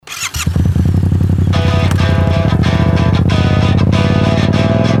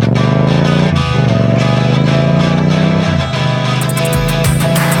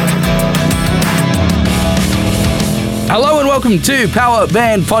welcome to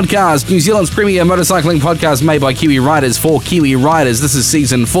PowerBand Podcast, New Zealand's premier motorcycling podcast made by Kiwi riders for Kiwi riders. This is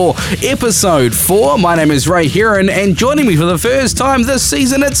Season 4, Episode 4. My name is Ray Heron, and joining me for the first time this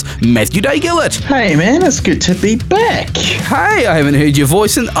season, it's Matthew Day-Gillett. Hey man, it's good to be back. Hey, I haven't heard your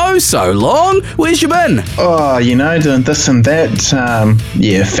voice in oh so long. Where's you been? Oh, doing this and that.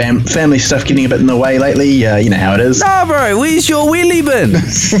 Family stuff getting a bit in the way lately. You know how it is. Nah, bro, where's your wheelie bin?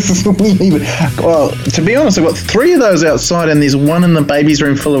 Well, to be honest, I've got 3 of those outside, and there's one in the baby's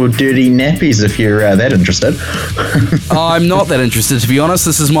room full of dirty nappies, if you're that interested. I'm not that interested, to be honest.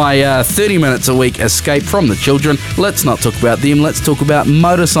 This is my 30 minutes a week escape from the children. Let's not talk about them. Let's talk about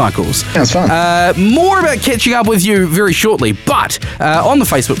motorcycles. Sounds fun. More about catching up with you very shortly, but on the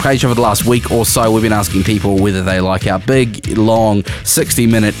Facebook page over the last week or so, we've been asking people whether they like our big, long,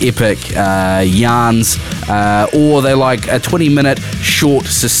 60-minute epic yarns, or they like a 20-minute, short,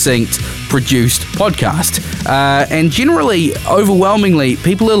 succinct, produced podcast. And generally, overwhelmingly,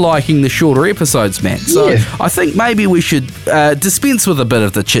 people are liking the shorter episodes, man. So yeah. I think maybe we should dispense with a bit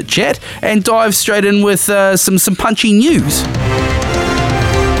of the chit-chat and dive straight in with some punchy news.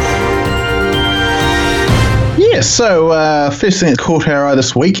 Yeah, so first thing that caught our eye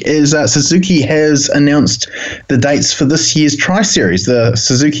this week is Suzuki has announced the dates for this year's Tri-Series. The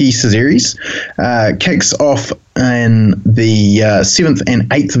Suzuki Series kicks off in the 7th and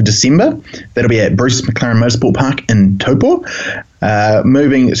 8th of December. That'll be at Bruce McLaren Motorsport Park in Taupo.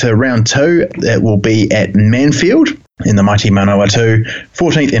 Moving to round 2, it will be at Manfield in the mighty Manawatu,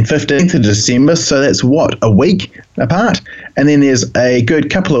 14th and 15th of December. So that's a week apart. And then there's a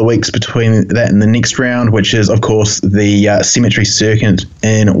good couple of weeks between that and the next round, which is, of course, the Cemetery Circuit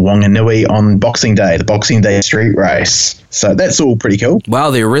in Wanganui on Boxing Day, the Boxing Day street race. So that's all pretty cool.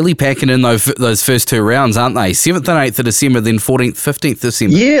 Wow, they're really packing in those first 2 rounds, aren't they? 7th and 8th of December, then 14th, 15th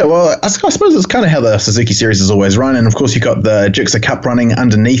December. Yeah, well, I suppose it's kind of how the Suzuki Series is always run. And, of course, you've got the Gixxer Cup running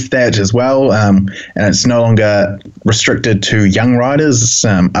underneath that as well. And it's no longer restricted to young riders.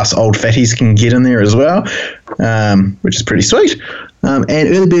 Us old fatties can get in there as well, which is pretty sweet. And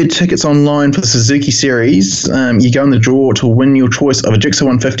early bird tickets online for the Suzuki Series, you go in the draw to win your choice of a Gixxer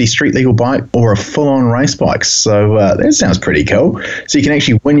 150 street legal bike or a full-on race bike. So that sounds pretty cool. So you can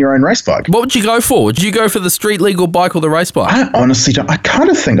actually win your own race bike. What would you go for? Would you go for the street legal bike or the race bike? I honestly don't. I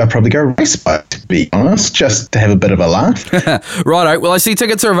kind of think I'd probably go race bike, to be honest, just to have a bit of a laugh. Righto. Well, I see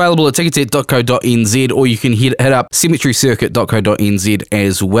tickets are available at ticketset.co.nz, or you can hit up cemeterycircuit.co.nz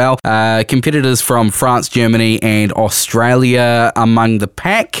as well. Competitors from France, Germany and Australia among the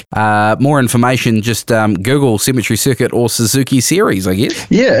pack. More information, just Google Cemetery Circuit or Suzuki Series, I guess.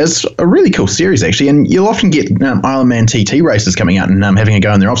 Yeah, it's a really cool series, actually, and you'll often get Isle of Mann TT races coming out and having a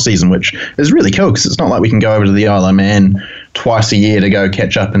go in their off-season, which is really cool, because it's not like we can go over to the Isle of Mann twice a year to go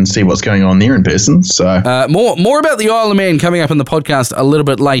catch up and see what's going on there in person. So more about the Isle of Man coming up in the podcast a little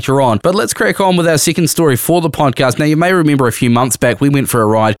bit later on, but let's crack on with our second story for the podcast. Now, you may remember a few months back we went for a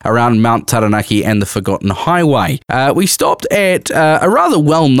ride around Mount Taranaki and the Forgotten Highway. We stopped at a rather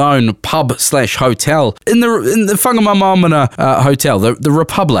well-known pub/hotel in the Whangamamamana Hotel, the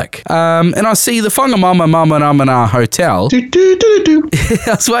Republic, and I see the Whangamamamana Hotel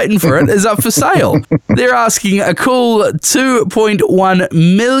I was waiting for it, is up for sale. They're asking a cool $2.1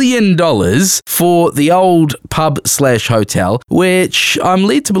 million for the old pub/hotel, which I'm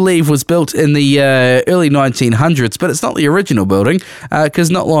led to believe was built in the early 1900s, but it's not the original building, because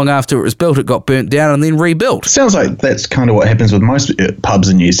not long after it was built, it got burnt down and then rebuilt. Sounds like that's kind of what happens with most pubs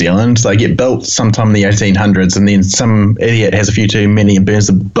in New Zealand. They get built sometime in the 1800s, and then some idiot has a few too many and burns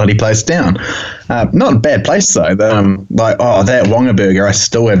the bloody place down. Not a bad place, though. That Wonga burger, I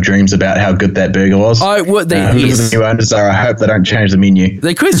still have dreams about how good that burger was. Whoever the new owners are, I hope they don't change the menu.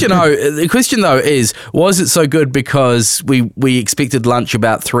 The question though is, was it so good because we expected lunch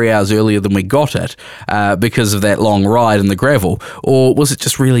about 3 hours earlier than we got it because of that long ride in the gravel, or was it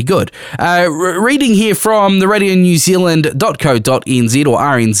just really good? Reading here from the radionewzealand.co.nz or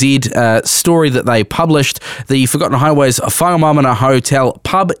RNZ story that they published, the Forgotten Highways Whangamamana Hotel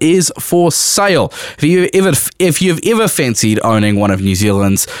pub is for sale. If you've ever fancied owning one of New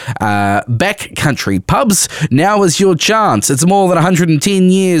Zealand's backcountry pubs, now is your chance. It's more than 110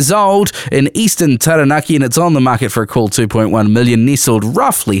 years old in eastern Taranaki, and it's on the market for a cool $2.1 million, nestled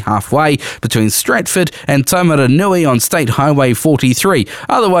roughly halfway between Stratford and Taumaranui on State Highway 43,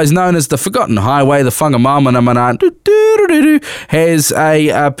 otherwise known as the Forgotten Highway. The Whangamamana has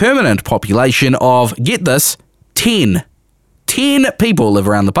a permanent population of, get this, 10 10 people live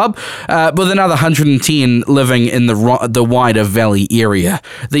around the pub, with another 110 living in the wider valley area.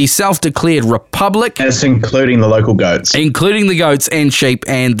 The self-declared Republic... That's including the local goats. Including the goats and sheep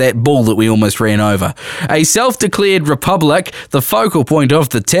and that bull that we almost ran over. A self-declared Republic, the focal point of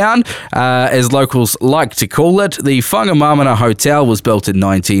the town, as locals like to call it. The Whangamamana Hotel was built in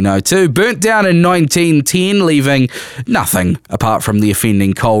 1902, burnt down in 1910, leaving nothing apart from the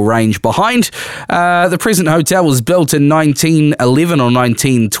offending coal range behind. The present hotel was built in 1911 or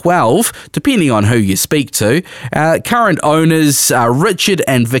 1912, depending on who you speak to. Current owners, Richard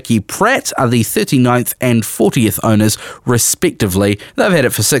and Vicky Pratt, are the 39th and 40th owners, respectively. They've had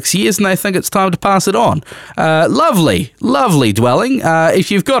it for 6 years and they think it's time to pass it on. Lovely dwelling. If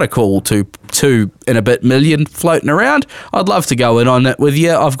you've got a call to 2 and a bit million floating around, I'd love to go in on it with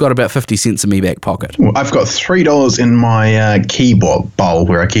you. I've got about 50 cents in my back pocket. Well, I've got $3 in my key bowl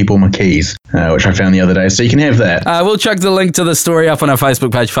where I keep all my keys, which I found the other day, so you can have that. We'll chuck the link to the story up on our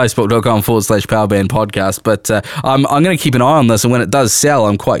Facebook page, facebook.com/PowerBand Podcast, but I'm going to keep an eye on this, and when it does sell,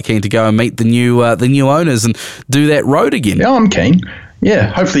 I'm quite keen to go and meet the new owners and do that road again. Yeah, I'm keen.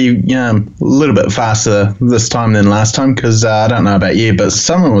 Yeah, hopefully a little bit faster this time than last time, because I don't know about you, but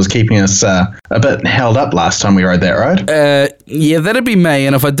someone was keeping us a bit held up last time we rode that road. Yeah, that'd be me,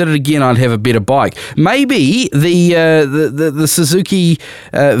 and if I did it again, I'd have a better bike. Maybe the Suzuki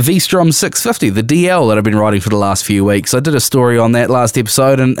V-Strom 650, the DL that I've been riding for the last few weeks. I did a story on that last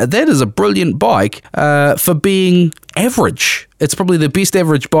episode, and that is a brilliant bike for being average. It's probably the best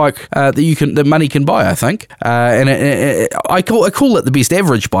average bike that money can buy, I think. And I call it the best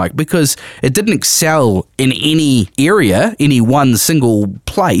average bike because it didn't excel in any area, any one single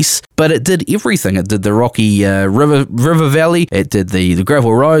place, but it did everything. It did the rocky river valley, it did the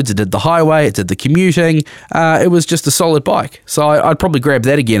gravel roads, it did the highway, it did the commuting. It was just a solid bike. So I'd probably grab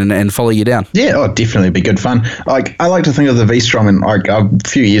that again and follow you down. Yeah, definitely be good fun. I like to think of the V-Strom, and a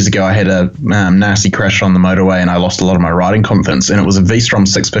few years ago I had a nasty crash on the motorway and I lost a lot of my riding confidence, and it was a V-Strom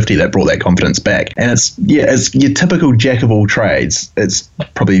 650 that brought that confidence back. And it's your typical jack of all trades. It's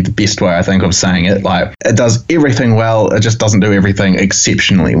probably the best way I think of saying it. Like, it does everything well, it just doesn't do everything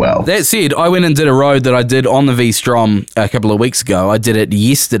exceptionally well. That said, I went and did a road that I did on the V-Strom a couple of weeks ago. I did it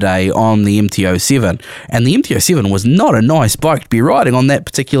yesterday on the MT-07, and the MT-07 was not a nice bike to be riding on that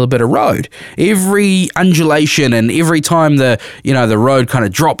particular bit of road. Every undulation and every time the road kind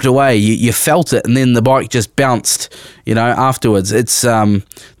of dropped away, you felt it, and then the bike just bounced, afterwards. It's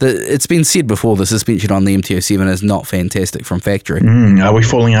been said before, the suspension on the MT-07 is not fantastic from factory. Are we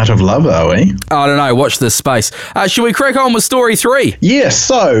falling out of love, are we? I don't know. Watch this space. Should we crack on with story 3? Yes.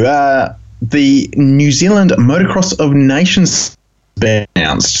 So the New Zealand Motocross of Nations been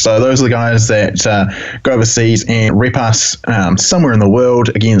announced. So those are the guys that go overseas and rep us somewhere in the world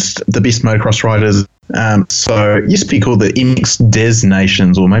against the best motocross riders. So it used to be called the MX Des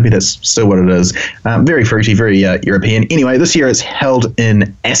Nations, or maybe that's still what it is. Very fruity, very European. Anyway, this year it's held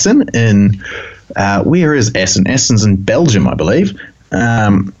in Assen. Where is Assen? Assen's in Belgium, I believe.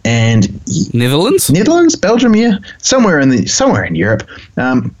 And Netherlands, Belgium, yeah, somewhere in Europe.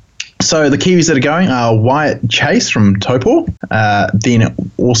 So the Kiwis that are going are Wyatt Chase from Taupo. Then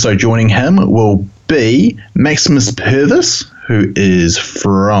also joining him will be Maximus Purvis, who is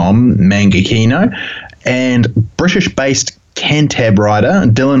from Mangakino, and British-based Cantab rider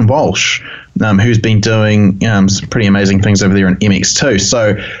Dylan Walsh, who's been doing some pretty amazing things over there in MX2.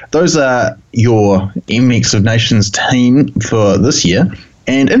 So those are your MX of Nations team for this year.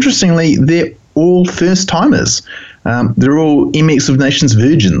 And interestingly, they're all first-timers. They're all MX of Nations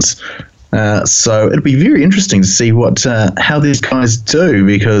virgins. So it'll be very interesting to see how these guys do,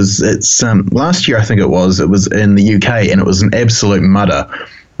 because it's last year I think it was in the UK, and it was an absolute mudder,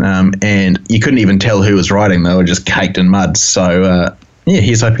 and you couldn't even tell who was riding. They were just caked in mud. So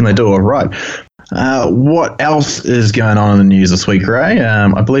here's hoping they do all right. What else is going on in the news this week, Ray?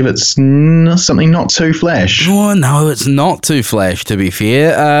 I believe it's something not too flash. Oh, no, it's not too flash, to be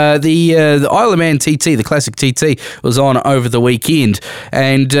fair. The Isle of Mann TT, the classic TT, was on over the weekend.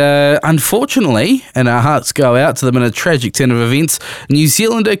 And unfortunately, and our hearts go out to them in a tragic turn of events, New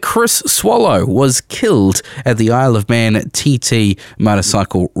Zealander Chris Swallow was killed at the Isle of Mann TT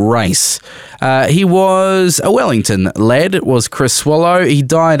motorcycle race. He was a Wellington lad, was Chris Swallow. He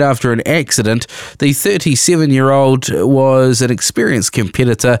died after an accident. The 37-year-old was an experienced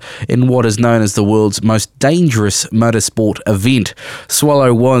competitor in what is known as the world's most dangerous motorsport event.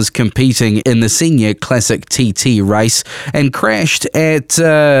 Swallow was competing in the senior classic TT race and crashed at,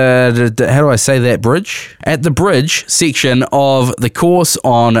 how do I say that bridge? At the bridge section of the course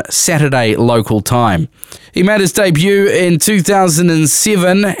on Saturday local time. He made his debut in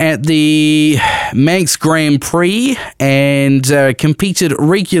 2007 at the Manx Grand Prix and competed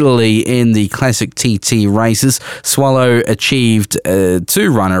regularly in the classic TT races. Swallow achieved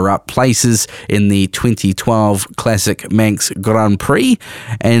 2 runner-up places in the 2012 Classic Manx Grand Prix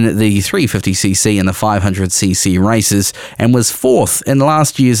and the 350cc and the 500cc races, and was 4th in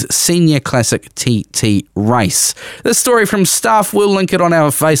last year's Senior Classic TT race. This story from Stuff, we'll link it on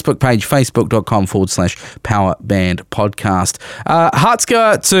our Facebook page, facebook.com/PowerBand Podcast. Hearts go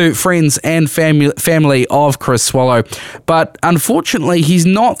out to friends and family of Chris Swallow, but unfortunately he's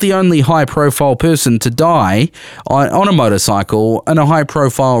not the only high-profile person to die on a motorcycle in a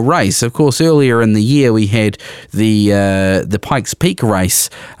high-profile race. Of course, earlier in the year we had the Pikes Peak race,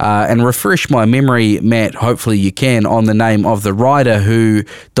 and refresh my memory, Matt, hopefully you can, on the name of the rider who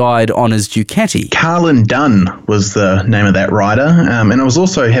died on his Ducati. Carlin Dunn was the name of that rider, and I was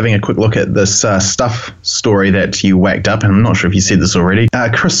also having a quick look at this Stuff story that you whacked up, and I'm not sure if you said this already.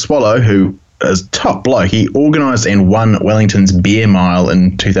 Chris Swallow, who is top bloke, he organised and won Wellington's Beer Mile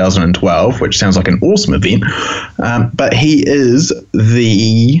in 2012, which sounds like an awesome event, but he is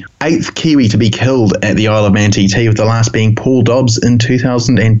the 8th Kiwi to be killed at the Isle of Mann TT, with the last being Paul Dobbs in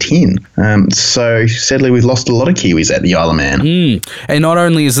 2010. So sadly we've lost a lot of Kiwis at the Isle of Man. And not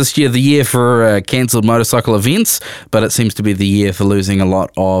only is this year the year for cancelled motorcycle events, but it seems to be the year for losing a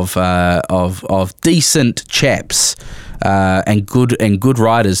lot of decent chaps. And good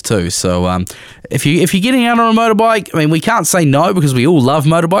riders too. So if you're getting out on a motorbike, I mean, we can't say no because we all love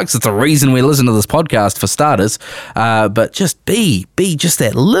motorbikes. It's the reason we listen to this podcast, for starters. But just be just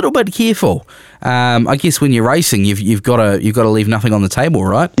that little bit careful. I guess when you're racing, you've got to leave nothing on the table,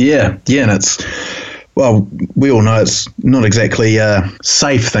 right? Yeah, and it's. Well, we all know it's not exactly a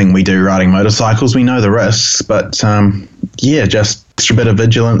safe thing we do riding motorcycles. We know the risks, but just extra bit of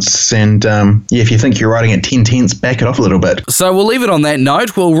vigilance, and if you think you're riding at 10 tenths, back it off a little bit. So we'll leave it on that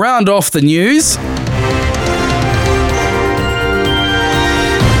note. We'll round off the news.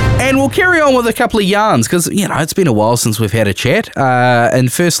 And we'll carry on with a couple of yarns because, it's been a while since we've had a chat.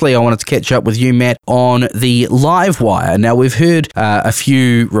 And firstly, I wanted to catch up with you, Matt, on the Livewire. Now, we've heard a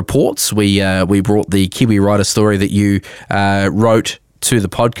few reports. We brought the Kiwi Rider story that you wrote to the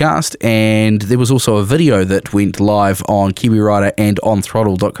podcast, and there was also a video that went live on Kiwi Rider and on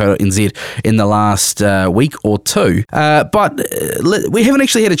throttle.co.nz in the last week or two. But we haven't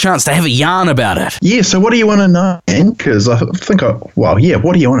actually had a chance to have a yarn about it. Yeah, so what do you want to know? Because I think, what do you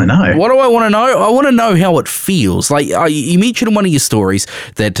want to know? What do I want to know? I want to know how it feels. Like you mentioned in one of your stories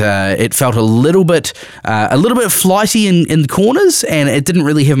that it felt a little bit flighty in corners, and it didn't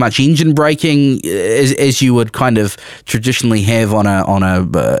really have much engine braking as you would kind of traditionally have on a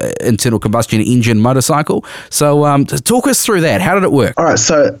internal combustion engine motorcycle. So talk us through that. How did it work? All right,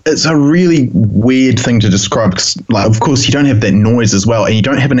 so it's a really weird thing to describe because, of course, you don't have that noise as well, and you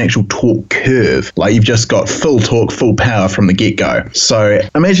don't have an actual torque curve. You've just got full torque, full power from the get-go. So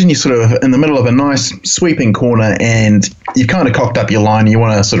imagine you're sort of in the middle of a nice sweeping corner, and you've kind of cocked up your line, and you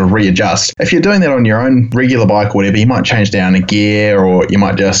want to sort of readjust. If you're doing that on your own regular bike or whatever, you might change down a gear, or you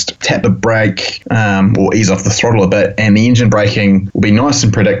might just tap the brake or ease off the throttle a bit, and the engine braking will be nice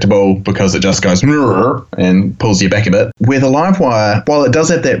and predictable because it just goes and pulls you back a bit. Where the Livewire, while it does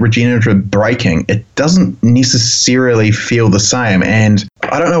have that regenerative braking, it doesn't necessarily feel the same. And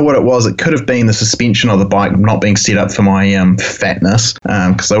I don't know what it was. It could have been the suspension of the bike not being set up for my fatness,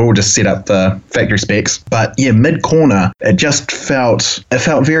 because they all just set up the factory specs. But yeah, mid-corner, it felt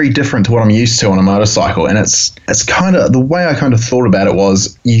very different to what I'm used to on a motorcycle. And it's kind of, the way I kind of thought about it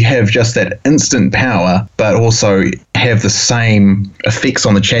was you have just that instant power, but also have the same effects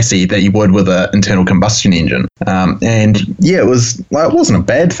on the chassis that you would with an internal combustion engine. And yeah, it wasn't a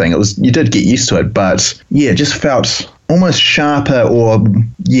bad thing. You did get used to it, but yeah, it just felt almost sharper or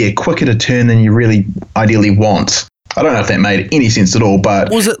quicker to turn than you really ideally want. I don't know if that made any sense at all, but...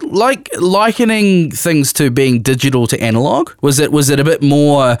 Was it like likening things to being digital to analog? Was it a bit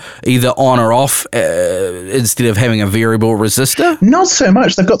more either on or off instead of having a variable resistor? Not so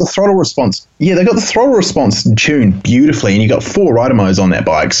much. They've got the throttle response. Yeah, they've got the throttle response tuned beautifully, and you've got 4 rider modes on that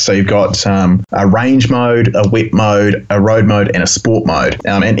bike. So you've got a range mode, a wet mode, a road mode, and a sport mode.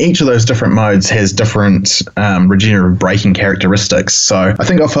 And each of those different modes has different regenerative braking characteristics. So I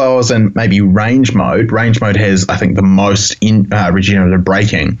think if I was in maybe range mode has, I think, the most in regenerative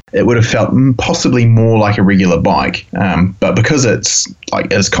braking, it would have felt possibly more like a regular bike. But because it's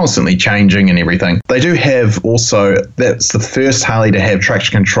constantly changing and everything, they do have also, that's the first Harley to have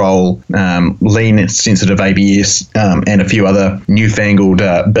traction control, lean sensitive ABS, and a few other newfangled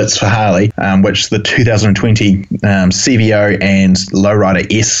bits for Harley, which the 2020 CVO and Lowrider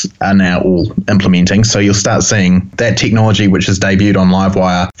S are now all implementing. So you'll start seeing that technology, which has debuted on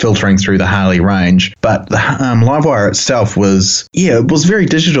Livewire, filtering through the Harley range. But the Livewire itself was very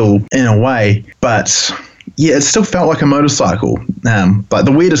digital in a way, but it still felt like a motorcycle. But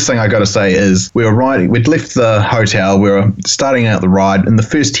the weirdest thing I got to say is we'd left the hotel, we were starting out the ride. In the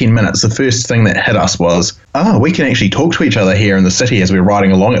first 10 minutes, the first thing that hit us was, we can actually talk to each other here in the city as we're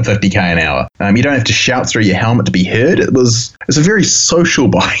riding along at 50k an hour. You don't have to shout through your helmet to be heard. It's a very social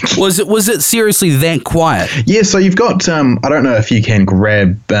bike. Was it seriously that quiet? Yeah, so you've got, I don't know if you can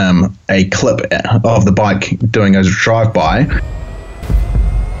grab a clip of the bike doing a drive-by.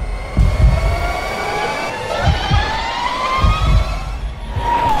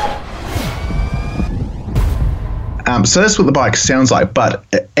 So that's what the bike sounds like. But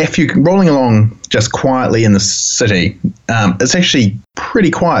if you're rolling along just quietly in the city, it's actually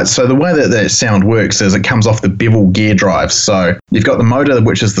pretty quiet. So the way that sound works is it comes off the bevel gear drive. So you've got the motor,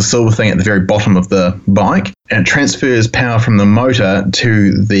 which is the silver thing at the very bottom of the bike, and it transfers power from the motor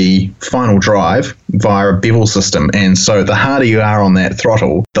to the final drive via a bevel system. And so the harder you are on that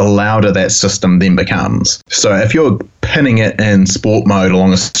throttle, the louder that system then becomes. So if you're pinning it in sport mode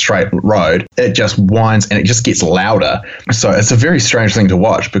along a straight road, it just whines and it just gets louder. So it's a very strange thing to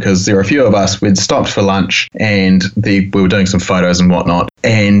watch, because there were a few of us, we'd stopped for lunch and we were doing some photos and whatnot.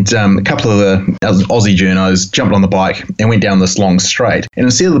 And a couple of the Aussie journos jumped on the bike and went down this long straight. And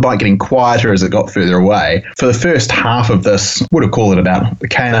instead of the bike getting quieter as it got further away, for the first half of this, would have called it about a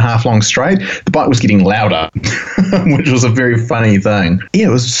K&a-half long straight, the bike was getting louder, which was a very funny thing. Yeah,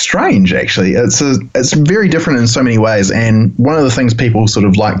 it was strange, actually. It's very different in so many ways. And one of the things people sort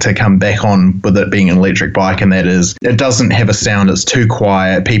of like to come back on with it being an electric bike, and that is it doesn't have a sound, it's too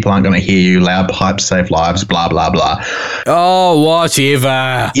quiet, people aren't going to hear you, loud pipes save lives, blah, blah, blah. Oh,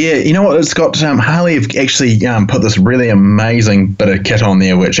 whatever. Yeah, you know what? It's got Harley have actually put this really amazing bit of kit on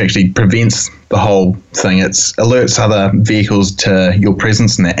there, which actually prevents the whole thing. It alerts other vehicles to your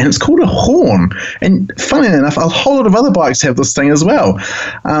presence in that, and it's called a horn. And funny enough, a whole lot of other bikes have this thing as well.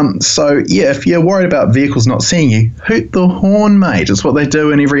 So yeah, if you're worried about vehicles not seeing you, hoot the horn, mate. It's what they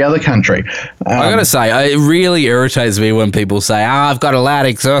do in every other country. I gotta say, it really irritates me when people say, I've got a loud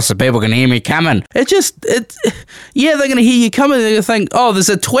exhaust so people can hear me coming. Yeah, they're gonna hear you coming, they're gonna think, there's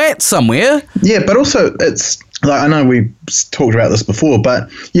a twat somewhere. Yeah, but also it's like, I know we talked about this before, but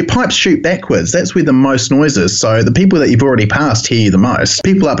your pipes shoot backwards. That's where the most noise is. So the people that you've already passed hear you the most.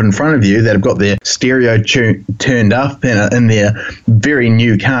 People up in front of you that have got their stereo turned up in their very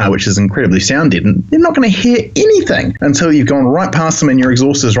new car, which is incredibly sound deadened, they're not going to hear anything until you've gone right past them and your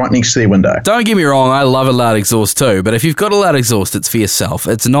exhaust is right next to their window. Don't get me wrong, I love a loud exhaust too, but if you've got a loud exhaust, it's for yourself.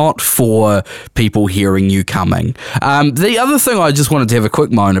 It's not for people hearing you coming. The other thing I just wanted to have a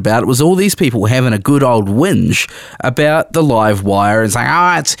quick moan about was all these people having a good old whinge about the Livewire and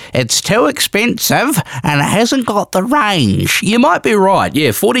saying, it's too expensive and it hasn't got the range. You might be right.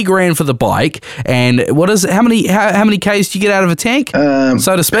 Yeah, 40 grand for the bike, and what is it? How many Ks do you get out of a tank,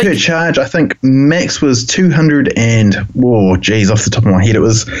 so to speak? Per charge, I think max was 200 and off the top of my head, it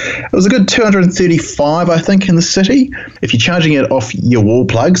was a good 235, I think, in the city. If you're charging it off your wall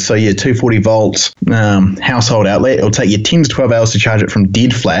plug, so your 240 volt household outlet, it'll take you 10 to 12 hours to charge it from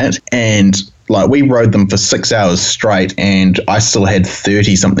dead flat, and like, we rode them for 6 hours straight and I still had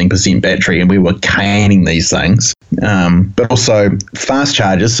 30-something% battery, and we were caning these things. But also fast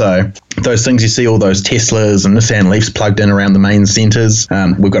chargers, so those things you see, all those Teslas and Nissan Leafs plugged in around the main centres.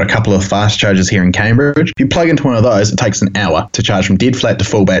 We've got a couple of fast chargers here in Cambridge. If you plug into one of those, it takes an hour to charge from dead flat to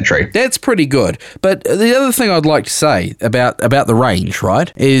full battery. That's pretty good. But the other thing I'd like to say about the range,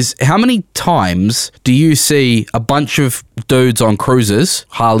 right, is how many times do you see a bunch of dudes on cruisers,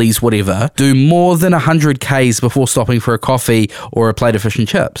 Harleys, whatever, do more than 100 Ks before stopping for a coffee or a plate of fish and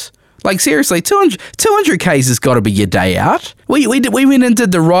chips? Like, seriously, 200 Ks has got to be your day out. We went and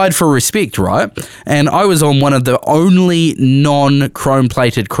did the Ride for Respect, right? And I was on one of the only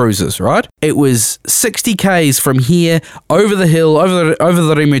non-chrome-plated cruisers, right? It was 60 Ks from here, over the hill, over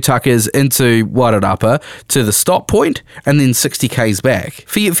the Remutakas into Wairarapa to the stop point, and then 60 Ks back.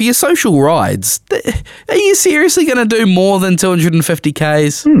 For your social rides, are you seriously going to do more than 250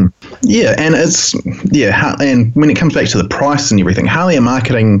 Ks? Yeah, and and when it comes back to the price and everything, Harley are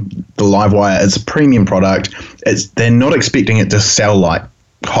marketing the Livewire. It's a premium product. They're not expecting it to sell like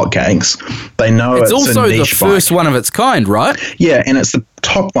hotcakes. They know it's also a the niche first bike. one of its kind, right? Yeah, and it's the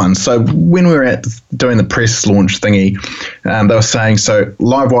top one. So when we were doing the press launch thingy, they were saying, so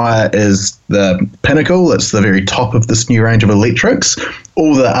Livewire is the pinnacle. It's the very top of this new range of electrics.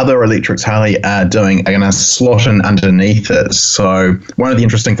 All the other electrics Harley are doing are going to slot in underneath it. So one of the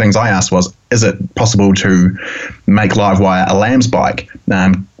interesting things I asked was, is it possible to make Livewire a lamb's bike,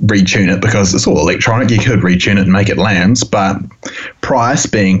 retune it, because it's all electronic. You could retune it and make it lambs, but price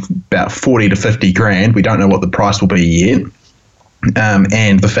being about 40 to 50 grand, we don't know what the price will be yet.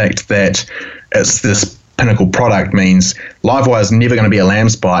 And the fact that it's this pinnacle product means Livewire is never going to be a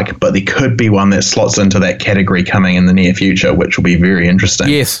lamb's bike, but there could be one that slots into that category coming in the near future, which will be very interesting.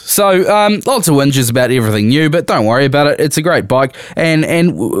 Yes, so lots of whinges about everything new, but don't worry about it. It's a great bike, and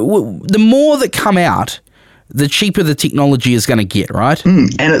the more that come out, the cheaper the technology is going to get, right?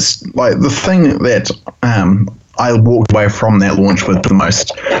 And it's like the thing that I walked away from that launch with the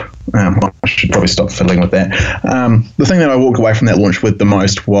most. I should probably stop fiddling with that. The thing that I walked away from that launch with the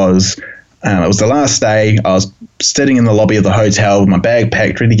most was, it was the last day. I was sitting in the lobby of the hotel with my bag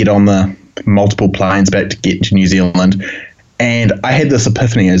packed, ready to get on the multiple planes back to get to New Zealand. And I had this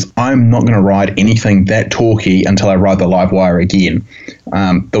epiphany as I'm not going to ride anything that torquey until I ride the Livewire again.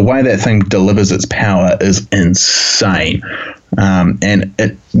 The way that thing delivers its power is insane. And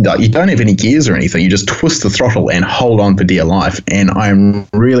you don't have any gears or anything. You just twist the throttle and hold on for dear life. And I'm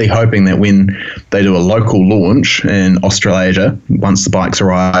really hoping that when they do a local launch in Australasia, once the bikes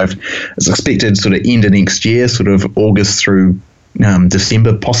arrive, it's expected sort of end of next year, sort of August through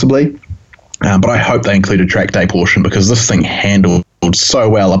December possibly. But I hope they include a track day portion, because this thing handled so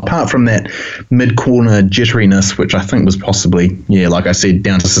well, apart from that mid-corner jitteriness, which I think was possibly, like I said,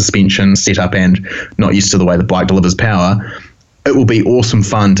 down to suspension, setup, and not used to the way the bike delivers power. It will be awesome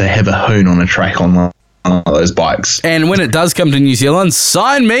fun to have a hoon on a track on one of those bikes. And when it does come to New Zealand,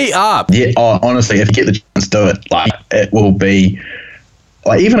 sign me up. Yeah, honestly, if you get the chance to do it, it will be...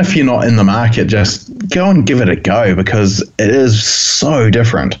 even if you're not in the market, just go and give it a go, because it is so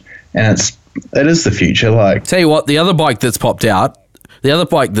different, and it is the future. Tell you what, the other bike that's popped out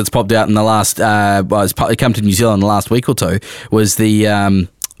in the last, it come to New Zealand in the last week or two, was the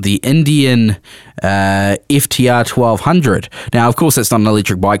Indian FTR 1200. Now, of course, that's not an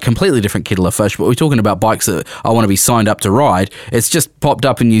electric bike, completely different kettle of fish, but we're talking about bikes that I want to be signed up to ride. It's just popped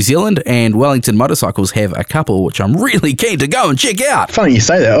up in New Zealand, and Wellington Motorcycles have a couple, which I'm really keen to go and check out. Funny you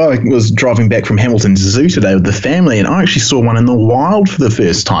say that. I was driving back from Hamilton Zoo today with the family, and I actually saw one in the wild for the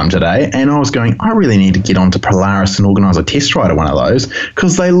first time today, and I was going, I really need to get onto Polaris and organise a test ride of one of those,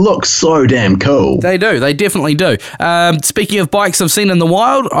 because they look so damn cool. They do. They definitely do. Speaking of bikes I've seen in the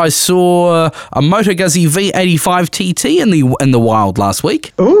wild, I saw a Moto Guzzi V85TT in the wild last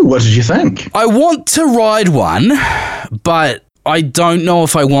week. Ooh, what did you think? I want to ride one, but I don't know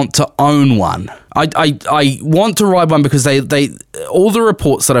if I want to own one. I want to ride one because they all the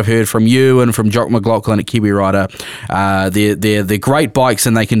reports that I've heard from you and from Jock McLaughlin at Kiwi Rider, they're great bikes,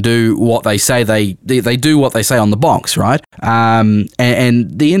 and they can do what they say. They do what they say on the box, right? And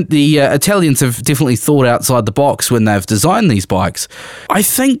the Italians have definitely thought outside the box when they've designed these bikes. I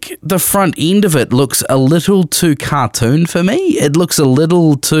think the front end of it looks a little too cartoon for me. It looks a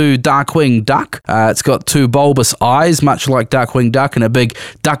little too Darkwing Duck. It's got two bulbous eyes, much like Darkwing Duck, and a big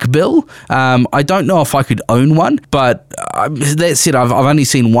duck bill. I don't know if I could own one, but that said, I've only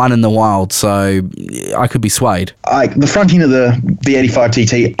seen one in the wild, so I could be swayed. The front end of the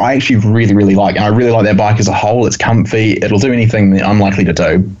V85TT, I actually really, really like, and I really like that bike as a whole. It's comfy. It'll do anything that I'm likely to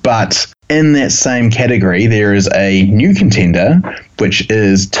do, but in that same category, there is a new contender, which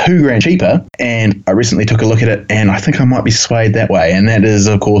is $2,000 cheaper, and I recently took a look at it, and I think I might be swayed that way, and that is,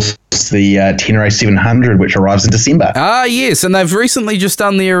 of course, the Tenere 700, which arrives in December. Ah, yes, and they've recently just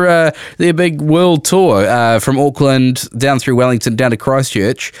done their big world tour from Auckland down through Wellington down to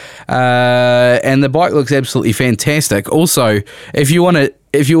Christchurch, and the bike looks absolutely fantastic. Also, if you want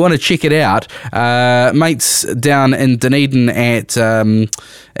to check it out, mates down in Dunedin at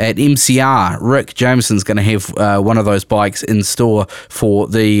MCR, Rick Jameson's going to have one of those bikes in store for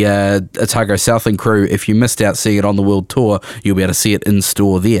the Otago Southland crew. If you missed out seeing it on the world tour, you'll be able to see it in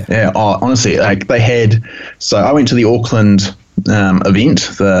store there. Yeah, honestly, they had. So I went to the Auckland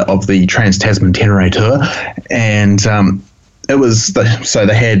event of the Trans-Tasman Tenere Tour, and it was they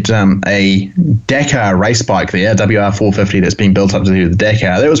had a Dakar race bike there, WR450, that's been built up to the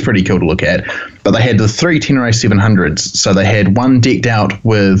Dakar. That was pretty cool to look at. But they had the three Tenere 700s. So they had one decked out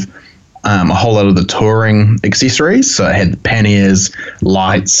with a whole lot of the touring accessories. So it had panniers,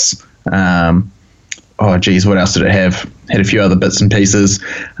 lights. What else did it have? had a few other bits and pieces.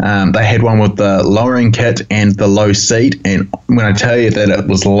 They had one with the lowering kit and the low seat, and when I tell you that it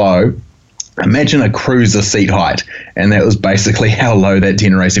was low, imagine a cruiser seat height, and that was basically how low that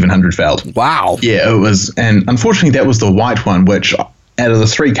Tenere 700 felt. Wow. Yeah, it was, and unfortunately that was the white one, which out of the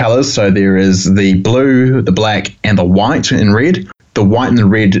three colours, so there is the blue, the black, and the white and red. The white and the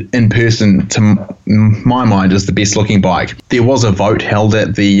red in person, to my mind, is the best looking bike. There was a vote held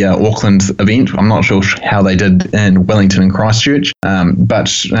at the Auckland event. I'm not sure how they did in Wellington and Christchurch, but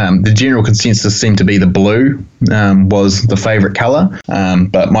the general consensus seemed to be the blue was the favourite colour,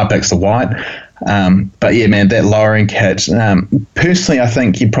 but my pick's the white. But yeah, man, that lowering kit, personally, I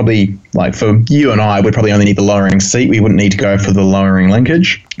think you'd probably, like for you and I, we'd probably only need the lowering seat. We wouldn't need to go for the lowering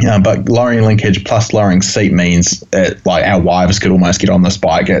linkage. But lowering linkage plus lowering seat means like our wives could almost get on this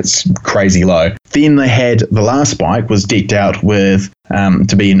bike. It's crazy low. Then they had the last bike was decked out with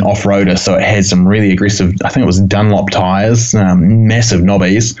to be an off-roader, so it had some really aggressive, I think it was Dunlop tyres, massive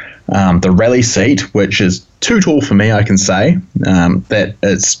knobbies, the rally seat, which is too tall for me, I can say. That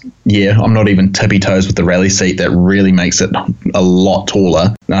it's, yeah, I'm not even tippy toes with the rally seat. That really makes it a lot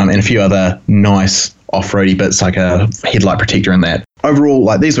taller, and a few other nice off-roady bits like a headlight protector and that. Overall,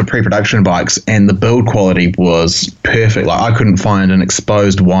 like, these were pre-production bikes, and the build quality was perfect. Like, I couldn't find an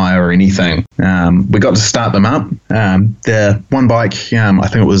exposed wire or anything. We got to start them up. The one bike, I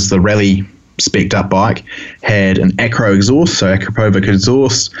think it was the Rally spec'd up bike, had an acro exhaust, so acropovic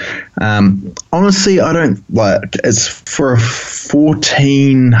exhaust. Honestly, I don't like, it's for a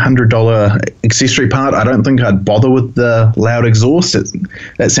 $1,400 accessory part. I don't think I'd bother with the loud exhaust.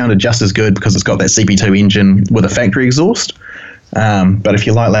 That sounded just as good because it's got that CP2 engine with a factory exhaust. But if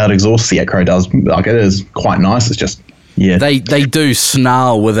you like loud exhaust, the acro does, like, it is quite nice. It's just, yeah. They do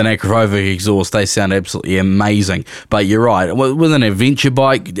snarl with an acropovic exhaust. They sound absolutely amazing. But you're right. With an adventure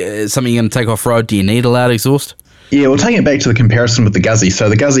bike, something you're going to take off-road, do you need a loud exhaust? Yeah, well, taking it back to the comparison with the Guzzi. So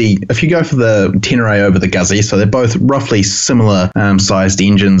the Guzzi, if you go for the Tenere over the Guzzi, so they're both roughly similar sized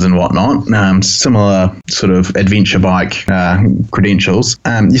engines and whatnot, similar sort of adventure bike credentials,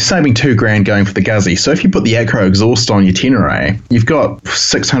 you're saving $2,000 going for the Guzzi. So if you put the acro exhaust on your Tenere, you've got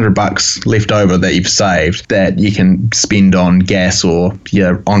 $600 left over that you've saved that you can spend on gas or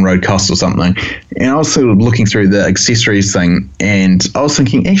your on-road costs or something. And I was sort of looking through the accessories thing, and I was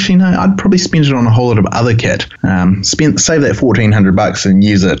thinking, actually, no, I'd probably spend it on a whole lot of other kit. Save that $1,400 and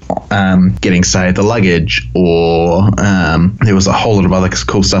use it getting, say, the luggage, or there was a whole lot of other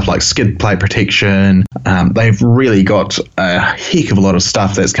cool stuff like skid plate protection. They've really got a heck of a lot of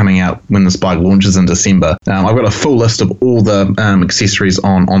stuff that's coming out when this bike launches in December. I've got a full list of all the accessories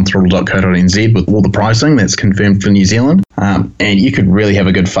on onthrottle.co.nz with all the pricing that's confirmed for New Zealand. And you could really have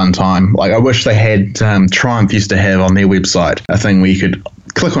a good fun time. Like, I wish they had, Triumph used to have on their website a thing where you could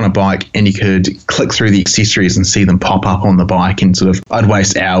click on a bike and you could click through the accessories and see them pop up on the bike, and sort of, I'd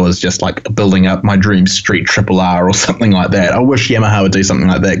waste hours just like building up my dream street triple R or something like that. I wish Yamaha would do something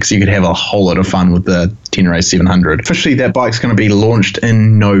like that, because you could have a whole lot of fun with the Tenere 700. Officially, that bike's going to be launched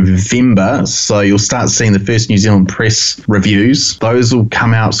in November, so you'll start seeing the first New Zealand press reviews. Those will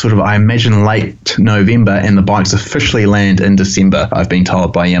come out sort of, I imagine, late November, and the bikes officially land in December, I've been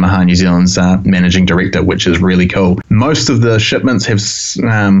told by Yamaha New Zealand's managing director, which is really cool. Most of the shipments have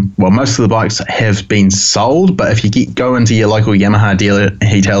most of the bikes have been sold, but if you go into your local Yamaha dealer,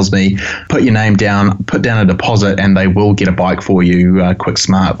 he tells me, put your name down, put down a deposit, and they will get a bike for you quick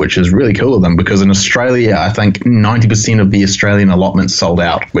smart, which is really cool of them, because in Australia, I think 90% of the Australian allotments sold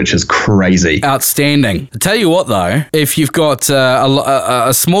out, which is crazy. Outstanding. I tell you what, though, if you've got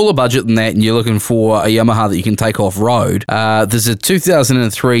a smaller budget than that and you're looking for a Yamaha that you can take off-road, there's a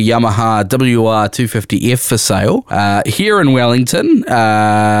 2003 Yamaha WR250F for sale here in Wellington.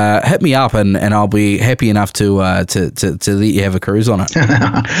 Hit me up and I'll be happy enough to let you have a cruise on it.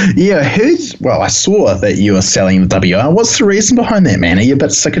 Yeah, I saw that you were selling the WR. What's the reason behind that, man? Are you a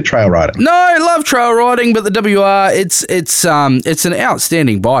bit sick of trail riding? No, I love trail riding, but the WR, it's an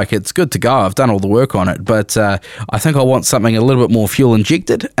outstanding bike. It's good to go. I've done all the work on it, but I think I want something a little bit more fuel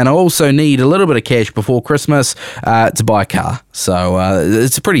injected, and I also need a little bit of cash before Christmas to buy a car. So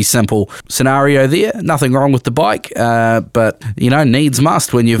it's a pretty simple scenario there. Nothing wrong with the bike, but needs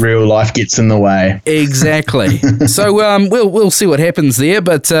must when you've real life gets in the way. Exactly. So we'll see what happens there.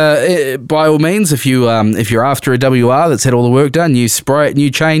 But by all means, if you're after a WR that's had all the work done,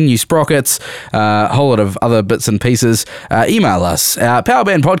 new chain, new sprockets, whole whole lot of other bits and pieces, email us,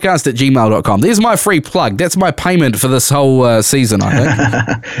 PowerBandPodcast@gmail.com. There's my free plug. That's my payment for this whole season, I think.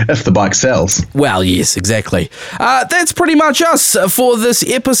 If the bike sells. Well, yes, exactly. That's pretty much us for this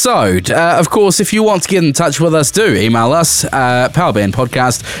episode. Of course, if you want to get in touch with us, do email us,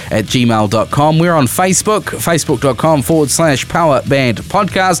 PowerBandPodcast@gmail.com. We're on Facebook, facebook.com/PowerBand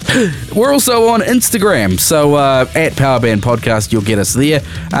Podcast. We're also on Instagram, so at PowerBand Podcast, you'll get us there.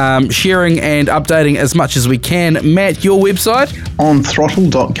 Sharing and updating as much as we can. Matt, your website? On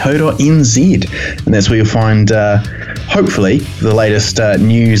throttle.co.nz, and that's where you'll find hopefully the latest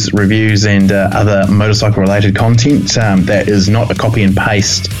news, reviews, and other motorcycle related content that is not a copy and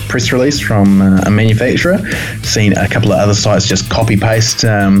paste press release from a manufacturer. Seen a couple of other sites just copy paste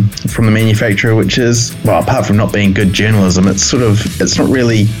from the manufacturer, which is, well, apart from not being good journalism, it's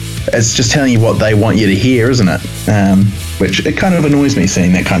just telling you what they want you to hear, isn't it? Which it kind of annoys me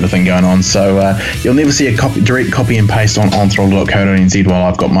seeing that kind of thing going on. So you'll never see a direct copy and paste on throttle.co.nz while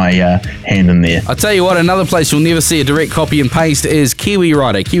I've got my hand in there. I'll tell you what, another place you'll never see a direct copy and paste is Kiwi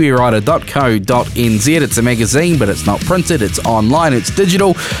Rider, kiwirider.co.nz. It's a magazine, but it's not printed, it's online, it's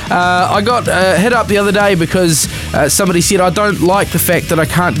digital. I got hit up the other day because somebody said, I don't like the fact that I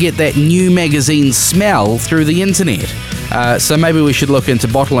can't get that new magazine smell through the internet. So maybe we should look into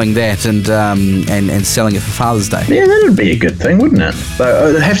bottling that and selling it for Father's Day. Yeah, that would be a good thing, wouldn't it? But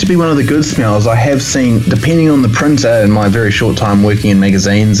it'd have to be one of the good smells. I have seen, depending on the printer, in my very short time working in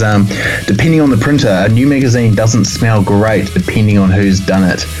magazines, depending on the printer, a new magazine doesn't smell great depending on who's done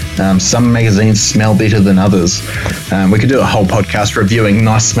it. Some magazines smell better than others. We could do a whole podcast reviewing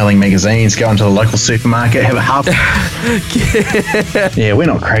nice smelling magazines, go into the local supermarket, have a half. Yeah, we're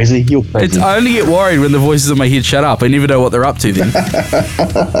not crazy. You're crazy. I only get worried when the voices in my head shut up. I never know what they're up to then.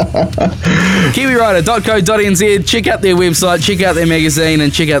 KiwiRider.co.nz. Check out their website, check out their magazine,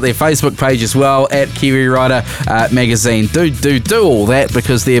 and check out their Facebook page as well at Kiwi Rider Magazine. Do all that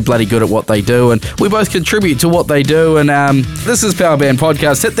because they're bloody good at what they do, and we both contribute to what they do. And this is PowerBand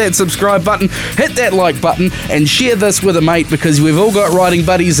Podcast. Hit that subscribe button, hit that like button, and share this with a mate because we've all got riding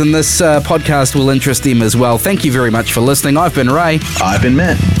buddies, and this podcast will interest them as well. Thank you very much for listening. I've been Ray. I've been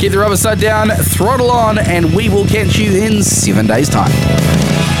Matt. Get the rubber side down, throttle on, and we will catch you in 7 days' time.